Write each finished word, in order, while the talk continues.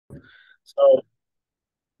So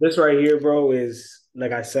this right here, bro, is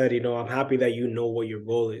like I said, I'm happy that you know what your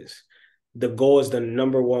goal is. The goal is the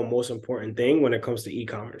number one most important thing when it comes to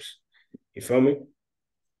e-commerce. You feel me?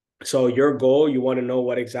 So your goal, you want to know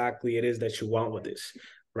what exactly it is that you want with this,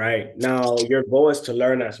 right? Now, your goal is to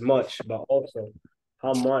learn as much, but also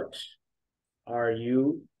how much are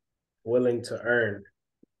you willing to earn?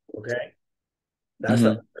 Okay. That's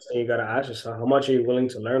the Hmm. first thing you gotta ask yourself. How much are you willing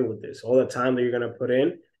to learn with this? All the time that you're gonna put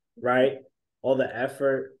in, right? All the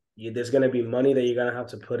effort. There's gonna be money that you're gonna have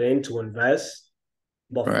to put in to invest.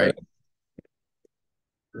 But first, Right.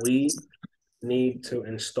 we need to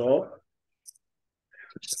install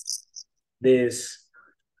this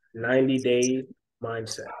 90-day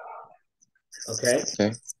mindset. Okay.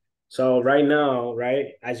 Okay. So right now,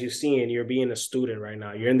 right, as you're seeing, you're being a student right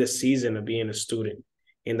now. You're in the season of being a student.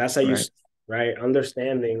 And that's how you, Right. right,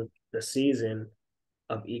 understanding the season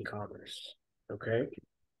of e-commerce. Okay.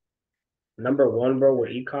 Number one, bro,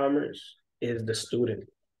 with e-commerce is the student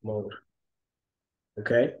mode.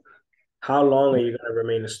 Okay. How long are you gonna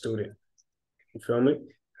remain a student? You feel me?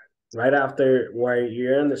 Right after where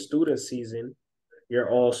you're in the student season, you're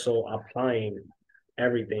also applying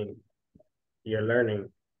everything you're learning.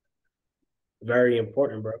 Very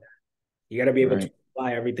important, bro. You gotta be able to Right.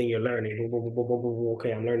 apply everything you're learning.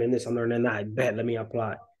 Okay, I'm learning this, I'm learning that. I bet let me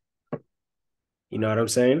apply. You know what I'm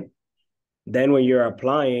saying? Then when you're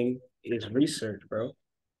applying, it's research, bro.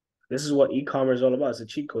 This is what e-commerce is all about. It's a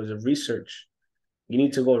cheat code, it's a research. You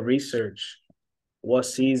need to go research what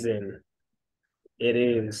season it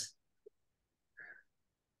is.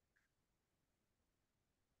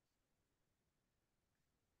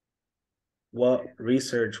 What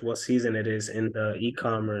season it is in the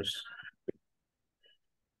e-commerce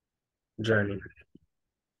journey,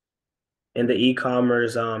 in the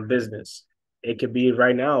e-commerce business. It could be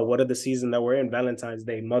right now. What are the season that we're in? Valentine's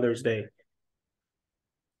Day, Mother's Day,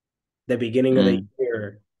 the beginning of the Mm.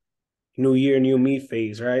 year, New Year, New Me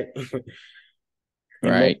phase, right?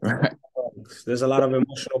 Right. Emotional Right. products. There's a lot of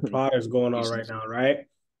emotional products going on right now, right?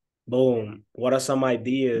 Boom. What are some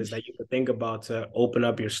ideas that you could think about to open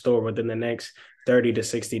up your store within the next 30 to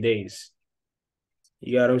 60 days?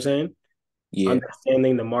 You got what I'm saying? Yeah.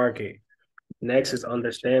 Understanding the market. Next is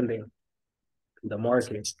understanding the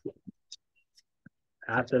market.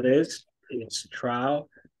 After this, it's trial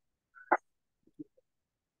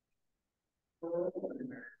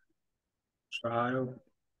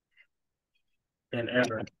and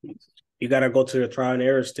error. You got to go to the trial and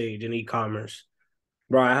error stage in e-commerce.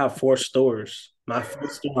 Bro, I have 4 stores. My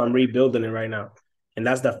fifth store, I'm rebuilding it right now. And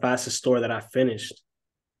that's the fastest store that I finished.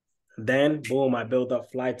 Then, boom, I built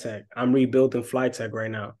up Flytech. I'm rebuilding Flytech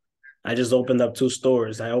right now. I just opened up 2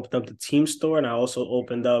 stores. I opened up the team store and I also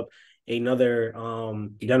opened up another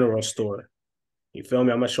general store. You feel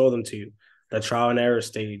me? I'm gonna show them to you. The trial and error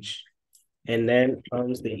stage. And then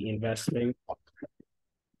comes the investing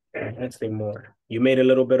more. You made a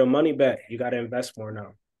little bit of money back. You gotta invest more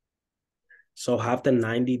now. So have the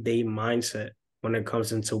 90-day mindset when it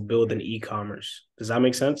comes into building e-commerce. Does that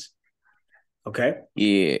make sense? Okay.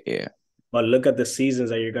 Yeah. Yeah. But look at the seasons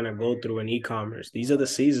that you're gonna go through in e-commerce. These are the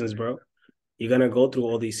seasons, bro. You're gonna go through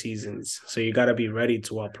all these seasons. So you gotta be ready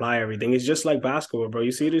to apply everything. It's just like basketball, bro.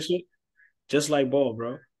 You see this shit? Just like ball,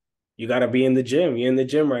 bro. You gotta be in the gym. You're in the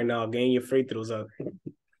gym right now, getting your free throws up.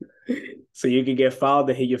 So you can get fouled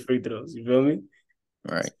and hit your free throws. You feel me?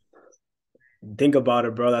 Right. Think about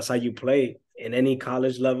it, bro. That's how you play. In any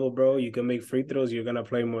college level, bro, you can make free throws. You're gonna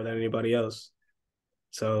play more than anybody else.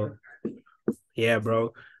 So yeah,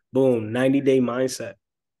 bro. Boom. 90-day mindset.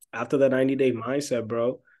 After the 90-day mindset,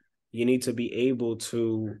 bro, you need to be able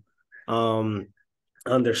to um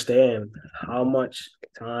understand how much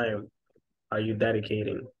time are you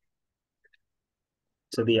dedicating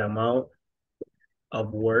to the amount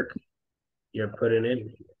of work you're putting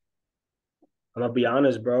in. I'm gonna be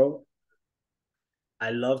honest, bro. I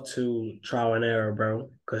love to trial and error, bro.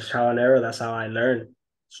 Because trial and error, that's how I learn.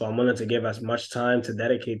 So I'm willing to give as much time to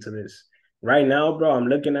dedicate to this. Right now, bro, I'm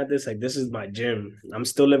looking at this like this is my gym. I'm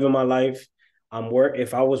still living my life.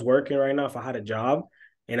 If I was working right now, if I had a job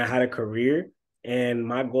and I had a career, and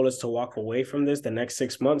my goal is to walk away from this the next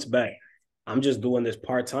 6 months back. I'm just doing this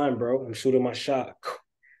part-time, bro. I'm shooting my shot,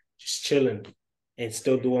 just chilling and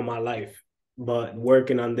still doing my life. But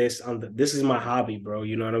working on this is my hobby, bro.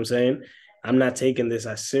 You know what I'm saying? I'm not taking this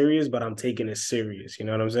as serious, but I'm taking it serious. You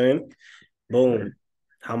know what I'm saying? Boom.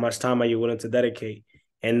 How much time are you willing to dedicate?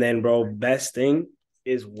 And then, bro, best thing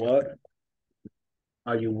is what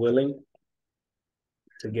are you willing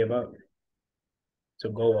to give up to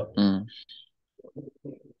go up? Mm.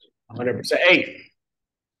 100%. Hey,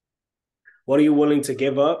 what are you willing to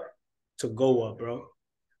give up to go up, bro?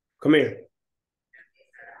 Come here.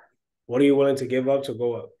 What are you willing to give up to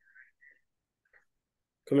go up?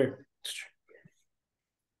 Come here.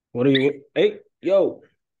 What are you? Hey, yo.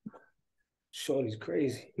 Shorty's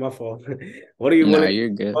crazy. My fault. What are you Nah, willing to you're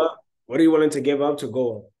give good. up? What are you willing to give up to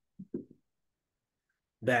go up?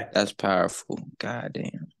 That. That's powerful. God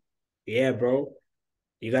damn. Yeah, bro.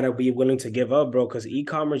 You gotta be willing to give up, bro, because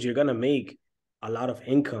e-commerce, you're gonna make a lot of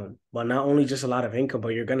income, but not only just a lot of income, but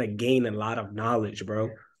you're gonna gain a lot of knowledge,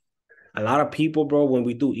 bro. A lot of people, bro, when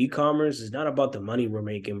we do e-commerce, it's not about the money we're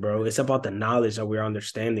making, bro. It's about the knowledge that we're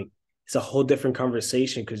understanding. It's a whole different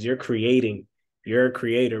conversation because you're creating. You're a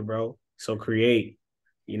creator, bro. So create.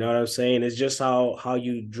 You know what I'm saying? It's just how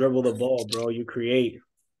you dribble the ball, bro. You create,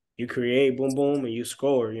 boom, boom, and you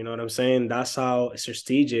score. You know what I'm saying? That's how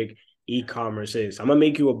strategic e-commerce is. I'm gonna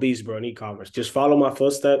make you a beast, bro, in e-commerce. Just follow my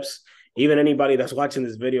footsteps. Even anybody that's watching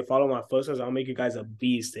this video, follow my footsteps. I'll make you guys a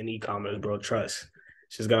beast in e-commerce, bro. Trust.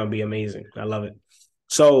 It's just gonna be amazing. I love it.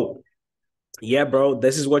 So, yeah, bro,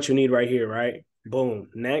 this is what you need right here, right? Boom.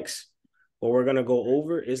 Next, what we're gonna go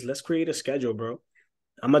over is let's create a schedule, bro.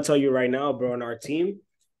 I'm gonna tell you right now, bro, on our team,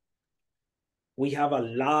 we have a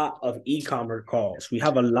lot of e-commerce calls. We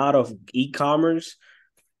have a lot of e-commerce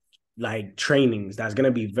like trainings that's going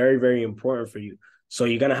to be very, very important for you. So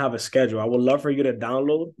you're going to have a schedule. I would love for you to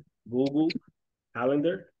download Google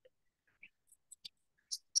Calendar.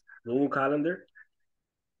 Google Calendar.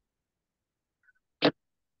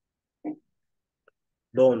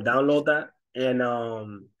 Boom, download that.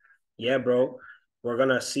 And yeah, bro, we're going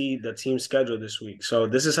to see the team schedule this week. So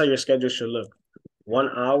this is how your schedule should look. 1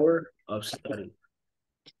 hour of study.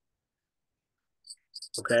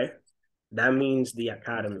 Okay? That means the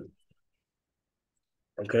academy.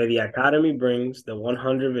 Okay, the academy brings the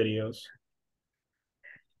 100 videos.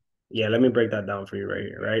 Yeah, let me break that down for you right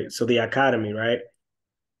here, right? So the academy, right?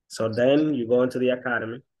 So then you go into the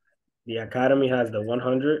academy. The academy has the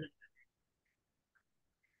 100,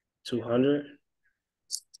 200,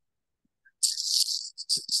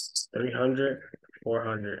 300,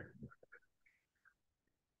 400.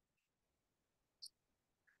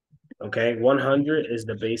 Okay, 100 is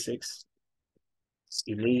the basics.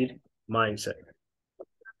 You need mindset,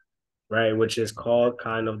 right? Which is called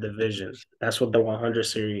kind of the vision. That's what the 100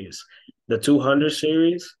 series. The 200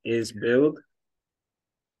 series is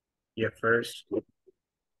your first,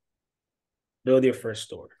 build your first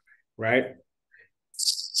store, right?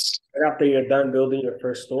 Right after you're done building your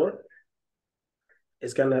first store,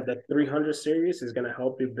 the 300 series is gonna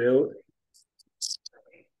help you build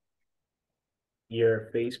your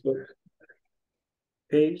Facebook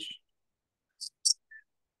page.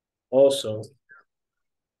 Also,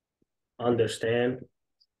 understand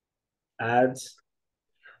ads.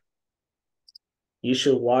 You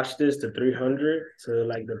should watch the 300 to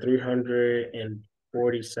like the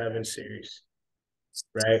 347 series,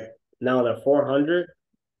 right? Now the 400,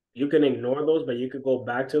 you can ignore those, but you could go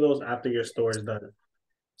back to those after your store is done.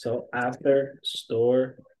 So after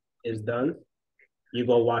store is done, you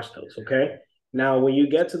go watch those, okay? Now, when you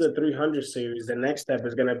get to the 300 series, the next step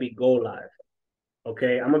is going to be go live.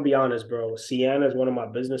 Okay, I'm gonna be honest, bro. Sienna is one of my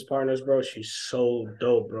business partners, bro. She's so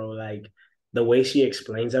dope, bro. Like the way she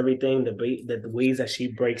explains everything, the ways that she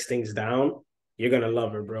breaks things down, you're gonna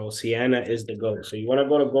love her, bro. Sienna is the GOAT. So you wanna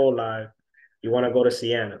go to Go Live, you wanna go to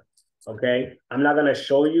Sienna. Okay, I'm not gonna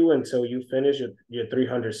show you until you finish your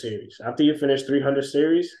 300 series. After you finish 300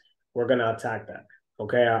 series, we're gonna attack that.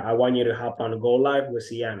 Okay, I want you to hop on Go Live with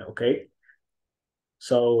Sienna. Okay,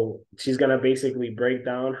 so she's gonna basically break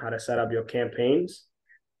down how to set up your campaigns.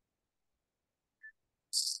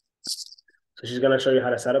 So she's gonna show you how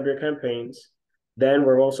to set up your campaigns. Then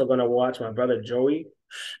we're also gonna watch my brother Joey.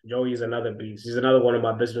 Joey's another beast. He's another one of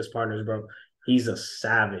my business partners, bro. He's a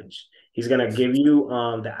savage. He's gonna give you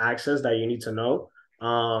the access that you need to know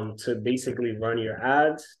to basically run your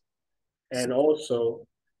ads and also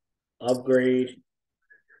upgrade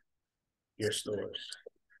your stores.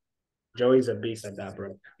 Joey's a beast at that,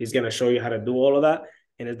 bro. He's gonna show you how to do all of that,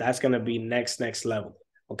 and that's gonna be next level.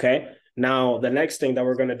 Okay. Now the next thing that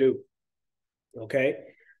we're gonna do, okay,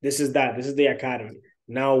 this is the academy.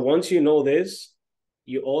 Now, once you know this,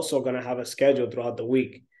 you're also gonna have a schedule throughout the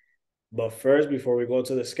week. But first, before we go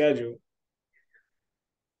to the schedule,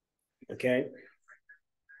 okay,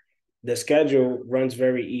 the schedule runs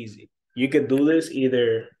very easy. You could do this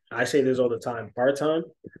either, I say this all the time, part-time.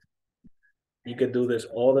 You could do this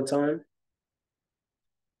all the time.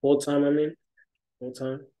 Full-time,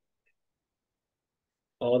 full-time,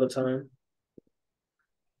 all the time.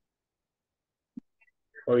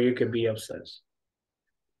 Or you could be obsessed.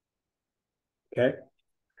 Okay.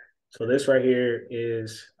 So this right here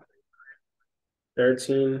is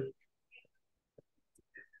 13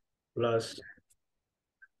 plus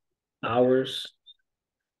hours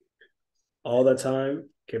all the time.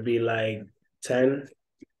 Could be like 10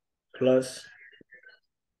 plus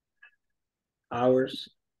hours.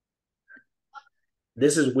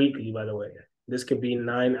 This is weekly, by the way. This could be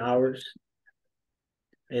 9 hours.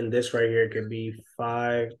 And this right here could be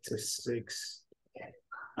 5 to 6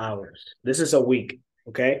 hours. This is a week,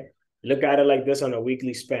 okay? Look at it like this on a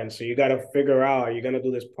weekly spend. So you got to figure out, are you going to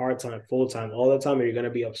do this part-time, full-time, all the time, or you're going to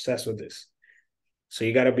be obsessed with this? So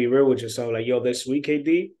you got to be real with yourself. Like, yo, this week,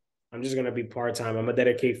 KD, I'm just going to be part-time. I'm going to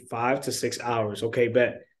dedicate 5 to 6 hours. Okay,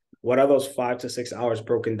 bet. What are those 5 to 6 hours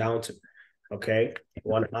broken down to? Okay,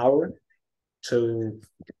 1 hour to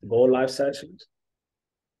go live sessions.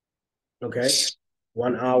 Okay,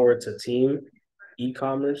 1 hour to team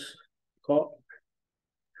e-commerce call.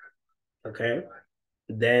 Okay,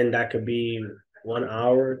 then that could be 1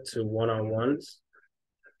 hour to one-on-ones.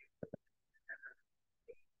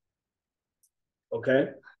 Okay,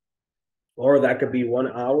 or that could be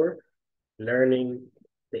 1 hour learning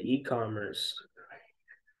the e-commerce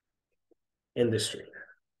industry.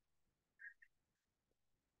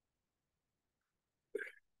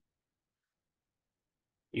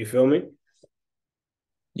 You feel me?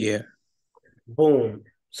 Yeah. Boom.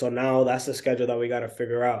 So now that's the schedule that we got to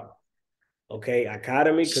figure out. Okay,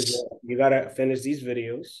 Academy, because you got to finish these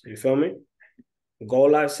videos. You feel me? Go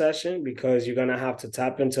live session, because you're going to have to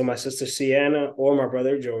tap into my sister Sienna or my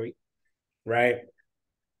brother Joey, right?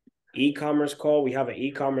 E-commerce call. We have an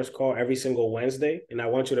e-commerce call every single Wednesday, and I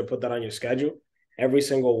want you to put that on your schedule. Every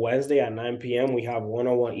single Wednesday at 9 p.m., we have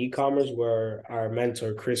one-on-one e-commerce where our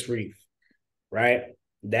mentor, Chris Reeve, right?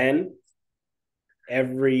 Then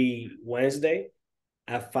every Wednesday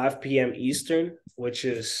at 5 p.m. Eastern, which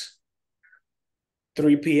is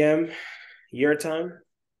 3 p.m. your time.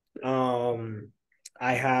 I'm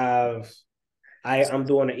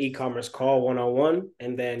doing an e-commerce call one-on-one,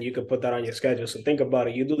 and then you can put that on your schedule. So think about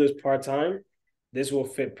it. You do this part-time, this will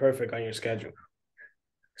fit perfect on your schedule.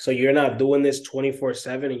 So you're not doing this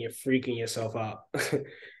 24/7 and you're freaking yourself out.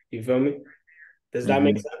 You feel me? Does that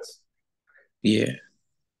make sense? Yeah.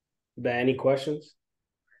 But any questions?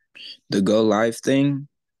 The go live thing,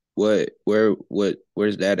 where's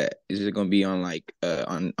that at? Is it gonna be on like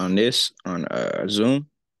on this on Zoom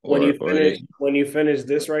or it is? When you finish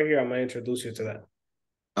this right here, I'm gonna introduce you to that.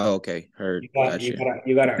 Oh, okay. Heard. Gotcha.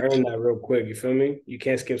 You gotta earn that real quick. You feel me? You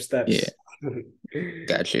can't skip Yeah. steps.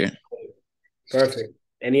 Gotcha. Perfect.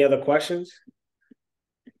 Any other questions?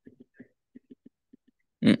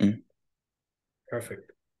 Mm-mm.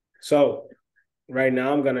 Perfect. So right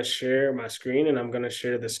now I'm gonna share my screen and I'm gonna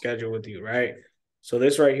share the schedule with you, right? So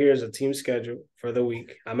this right here is a team schedule for the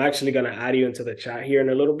week. I'm actually gonna add you into the chat here in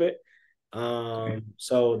a little bit.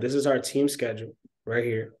 So this is our team schedule right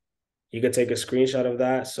here. You can take a screenshot of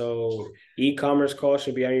that. So e-commerce call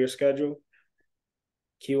should be on your schedule.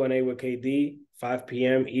 Q&A with KD, 5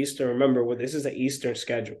 p.m. Eastern. Remember, this is the Eastern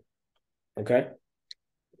schedule. Okay.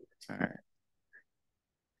 All right.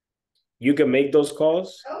 You can make those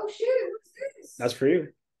calls. Oh shit, what's this? That's for you.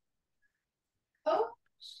 Oh,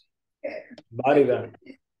 okay. Body gun.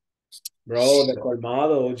 Bro, the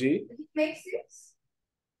colmado, OG. He makes this?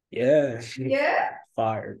 Yeah. Yeah.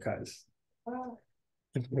 Fire, cuz. Oh.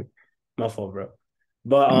 My fault, bro.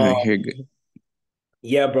 But No, you're good.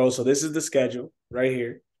 yeah, bro. So this is the schedule right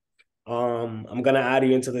here. I'm gonna add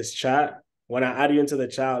you into this chat. When I add you into the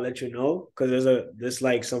chat, I'll let you know, because there's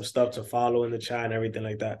like some stuff to follow in the chat and everything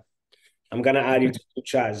like that. I'm gonna add you to two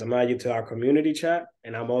chats. I'm gonna add you to our community chat,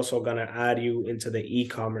 and I'm also gonna add you into the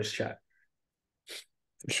e-commerce chat.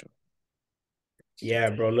 For sure. Yeah,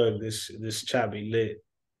 bro. Look, this chat be lit.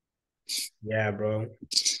 Yeah, bro.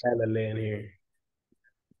 Hella lit in here.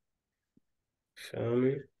 Feel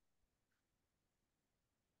me?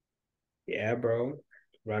 Yeah, bro.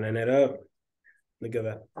 Running it up. Look at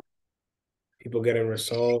that. People getting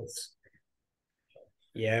results.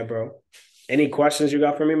 Yeah, bro. Any questions you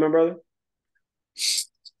got for me, my brother?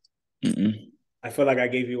 Mm-mm. I feel like I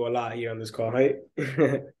gave you a lot here on this call, right?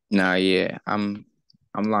 Nah, yeah. I'm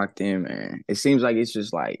locked in, man. It seems like it's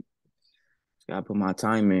just like gotta put my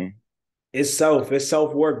time in. It's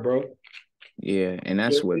self work, bro. Yeah, and I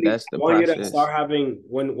that's the want you to process. start having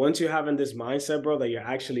once you're having this mindset, bro, that you're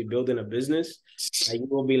actually building a business, that you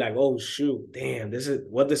will be like, oh shoot, damn, this is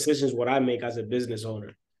what decisions would I make as a business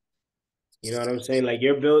owner? You know what I'm saying? Like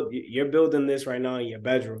you're building this right now in your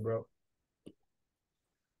bedroom, bro.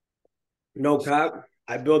 No cap.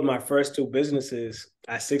 I built my first two businesses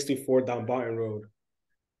at 64 down Barton Road,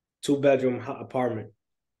 2-bedroom apartment.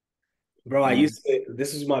 Bro, I used to,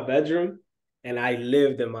 this is my bedroom, and I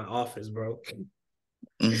lived in my office, bro.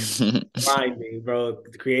 grinding, bro.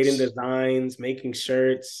 Creating designs, making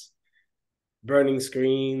shirts, burning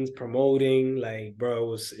screens, promoting, like,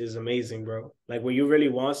 bro, is amazing, bro. Like when you really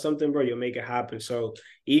want something, bro, you'll make it happen. So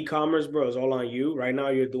e-commerce, bro, is all on you. Right now,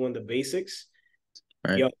 you're doing the basics.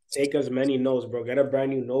 Right. Yo, take as many notes, bro. Get a brand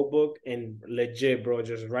new notebook and legit, bro,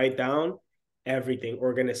 just write down everything.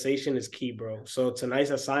 Organization is key, bro. So tonight's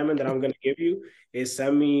assignment that I'm gonna give you is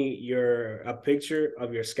send me a picture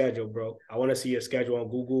of your schedule, bro. I want to see your schedule on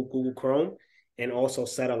Google Chrome, and also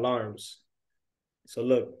set alarms. So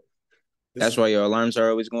look, this That's is why your alarms are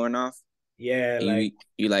always going off. yeah, And like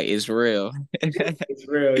you like it's real. it's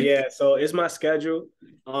real, yeah. So it's my schedule.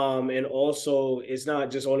 And also it's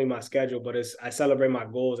not just only my schedule, but it's I celebrate my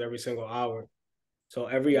goals every single hour. So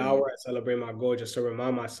every Mm, hour I celebrate my goal just to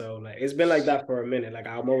remind myself. Like it's been like that for a minute. Like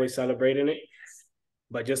I'm always celebrating it,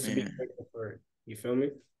 but just to be man, grateful for it. You feel me?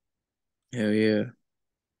 hell yeah.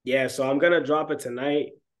 Yeah. So I'm gonna drop it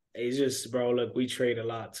tonight. It's just, bro, look, we trade a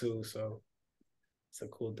lot too, so it's a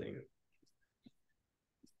cool thing.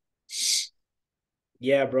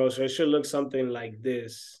 Yeah, bro. So it should look something like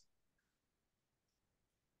this.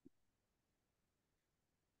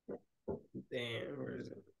 Damn, where is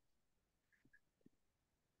it?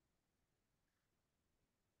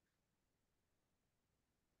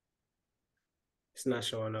 It's not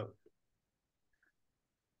showing up.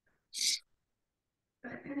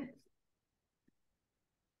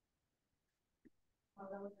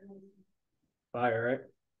 Fire, right?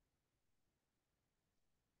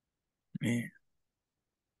 Man.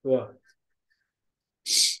 What?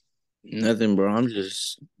 Nothing, bro. I'm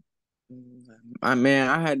just I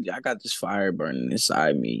got this fire burning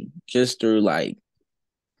inside me just through like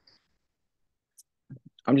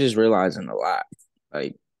I'm just realizing a lot.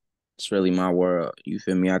 Like it's really my world. You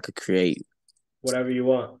feel me? I could create Whatever you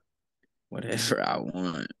want. whatever I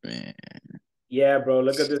want, man. Yeah, bro.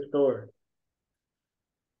 Look at this store.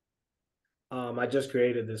 I just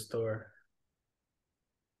created this store.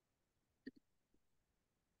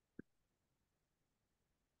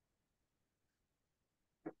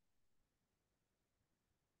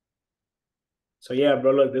 So yeah,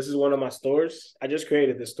 bro. Look, this is one of my stores. I just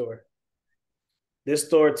created this store. This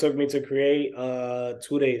store took me to create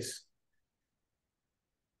 2 days.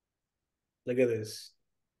 Look at this.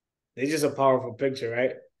 It's just a powerful picture,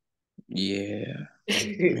 right? Yeah,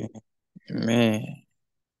 man, man.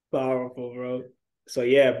 Powerful, bro. So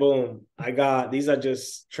yeah, boom. I got these are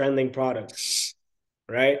just trending products,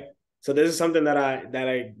 right? So this is something that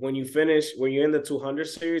I when you finish when you're in the 200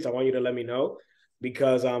 series, I want you to let me know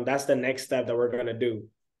because that's the next step that we're gonna do.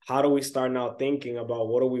 How do we start now thinking about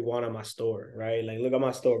what do we want in my store, right? Like look at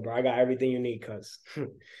my store, bro. I got everything you need, cuz.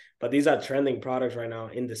 But these are trending products right now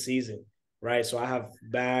in the season, right? So I have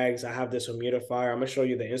bags, I have this humidifier. I'm gonna show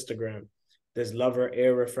you the Instagram. This Lover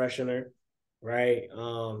air refreshener, right?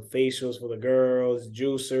 Facials for the girls,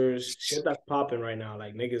 juicers, shit that's popping right now,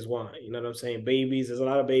 like niggas want. You know what I'm saying? Babies, there's a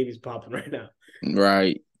lot of babies popping right now.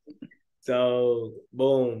 Right. So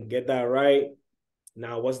boom, get that right.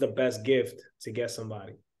 Now, what's the best gift to get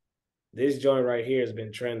somebody? This joint right here has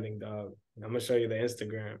been trending, dog. I'm gonna show you the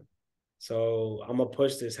Instagram. So I'm gonna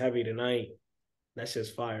push this heavy tonight. That's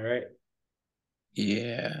just fire, right?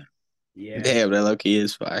 Yeah. Yeah. Damn, that low-key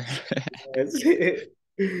is fire.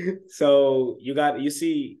 So you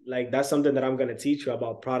see like that's something that I'm gonna teach you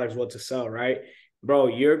about products, what to sell, right? Bro,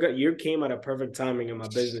 you came at a perfect timing in my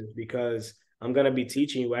business because I'm gonna be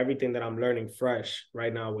teaching you everything that I'm learning fresh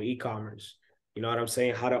right now with e-commerce. You know what I'm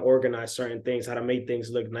saying? How to organize certain things, how to make things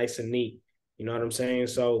look nice and neat. You know what I'm saying?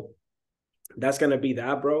 So that's gonna be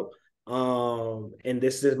that, bro. And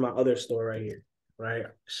this is my other store right here, right?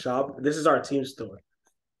 Shop. This is our team store.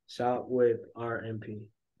 Shop with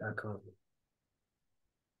rmp.com.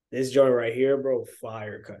 This joint right here, bro,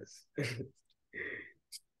 fire, cuz.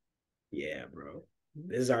 Yeah, bro.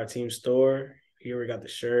 This is our team store. Here we got the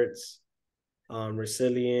shirts.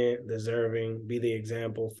 Resilient, deserving, be the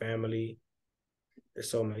example, family. There's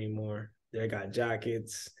so many more. They got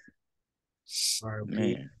jackets, RP,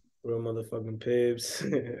 Man. real motherfucking pips.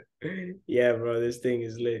 Yeah, bro. This thing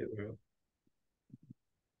is lit, bro.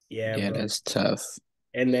 Yeah, Yeah, bro. that's tough.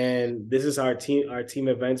 And then this is our team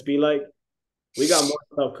events be like. We got more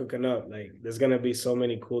stuff cooking up. Like, there's gonna be so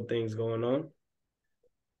many cool things going on.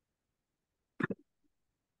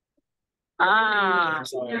 Ah.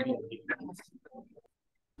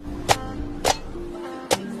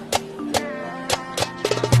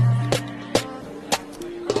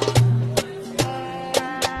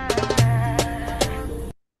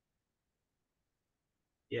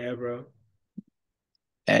 Yeah, bro.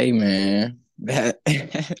 Hey, man. That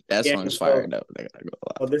that Yeah, song's so fired up. Like, I go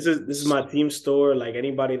well, this is my team store. Like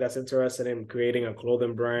anybody that's interested in creating a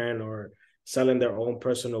clothing brand or selling their own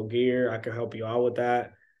personal gear, I can help you out with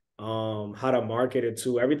that. How to market it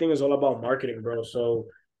too. Everything is all about marketing, bro. So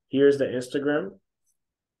here's the Instagram.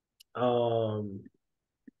 Um,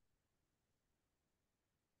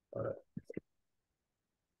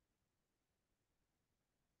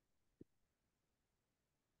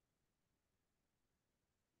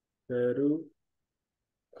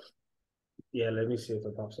 yeah, let me see if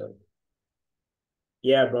it pops up.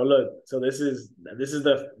 Yeah, bro. Look, so this is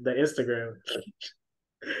the Instagram.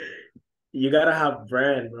 You gotta have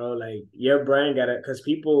brand, bro. Like your brand gotta, because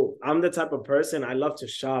people, I'm the type of person I love to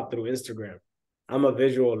shop through Instagram. I'm a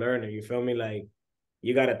visual learner. You feel me? Like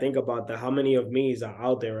you gotta think about that. How many of me's are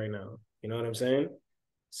out there right now? You know what I'm saying?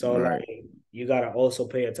 So right. like you gotta also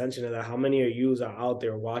pay attention to that. How many of yous are out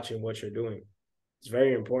there watching what you're doing? It's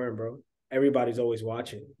very important, bro. Everybody's always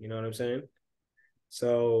watching. You know what I'm saying?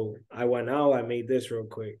 So I went out, I made this real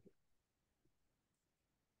quick.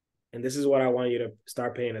 And this is what I want you to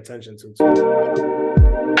start paying attention to too.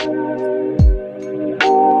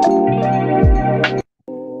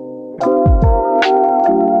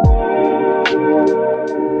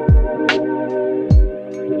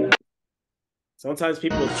 Sometimes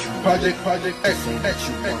people Project X,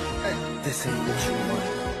 this ain't what you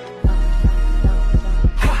want.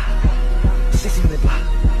 Ha! 16 minute block.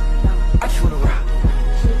 I just wanna rock.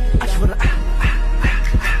 I just wanna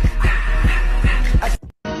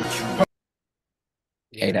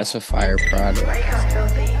Hey, that's a fire product.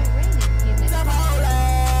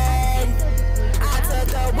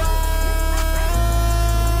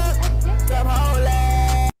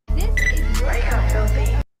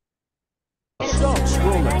 Stop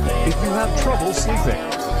scrolling. If you have trouble sleeping,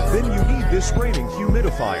 then you need this raining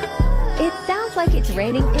humidifier. It sounds like it's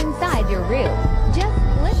raining inside your room. Just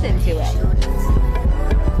listen to it.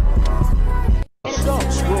 Stop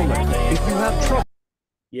scrolling. If you have trouble.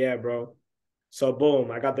 Yeah, bro. So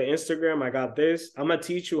boom, I got the Instagram, I got this. I'm gonna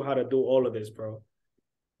teach you how to do all of this, bro.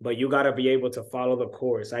 But you gotta be able to follow the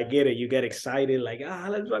course. I get it. You get excited, like,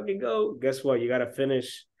 let's fucking go. Guess what? You gotta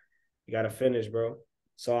finish. You gotta finish, bro.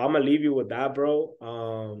 So I'm gonna leave you with that, bro.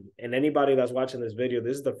 And anybody that's watching this video,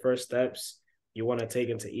 this is the first steps you want to take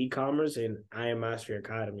into e-commerce and I Am Mastery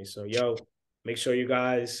Academy. So yo, make sure you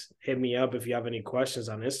guys hit me up if you have any questions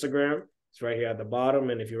on Instagram. It's right here at the bottom.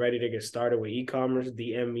 And if you're ready to get started with e-commerce,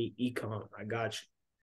 DM me ecom. I got you.